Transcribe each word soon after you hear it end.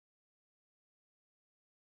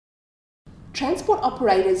Transport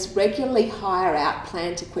operators regularly hire out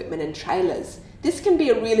plant equipment and trailers. This can be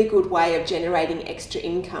a really good way of generating extra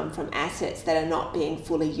income from assets that are not being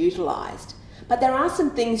fully utilised. But there are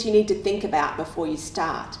some things you need to think about before you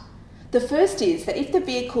start. The first is that if the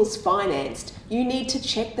vehicle's financed, you need to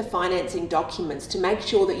check the financing documents to make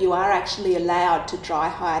sure that you are actually allowed to dry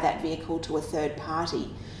hire that vehicle to a third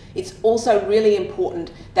party. It's also really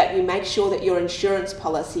important that you make sure that your insurance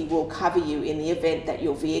policy will cover you in the event that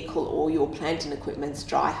your vehicle or your plant and equipment's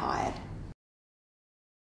dry hired.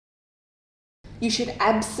 You should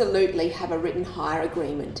absolutely have a written hire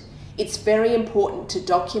agreement. It's very important to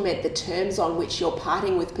document the terms on which you're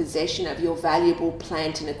parting with possession of your valuable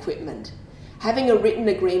plant and equipment. Having a written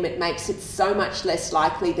agreement makes it so much less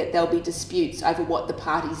likely that there'll be disputes over what the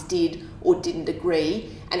parties did or didn't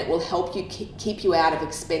agree, and it will help you keep you out of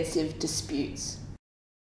expensive disputes.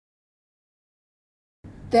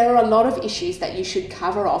 There are a lot of issues that you should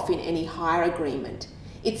cover off in any hire agreement.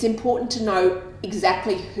 It's important to know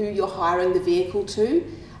exactly who you're hiring the vehicle to,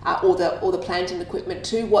 or the plant and equipment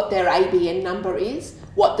to, what their ABN number is,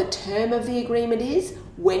 what the term of the agreement is,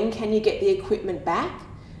 when can you get the equipment back.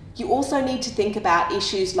 You also need to think about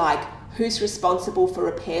issues like who's responsible for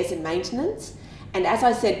repairs and maintenance. And as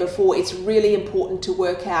I said before, it's really important to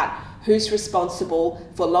work out who's responsible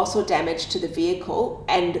for loss or damage to the vehicle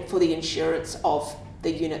and for the insurance of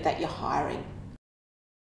the unit that you're hiring.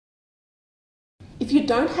 If you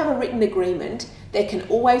don't have a written agreement, there can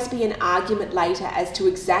always be an argument later as to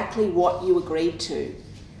exactly what you agreed to.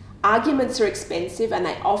 Arguments are expensive and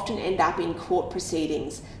they often end up in court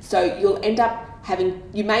proceedings, so you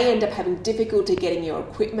may end up having difficulty getting your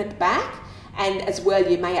equipment back, and as well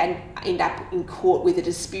you may end up in court with a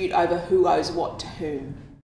dispute over who owes what to whom.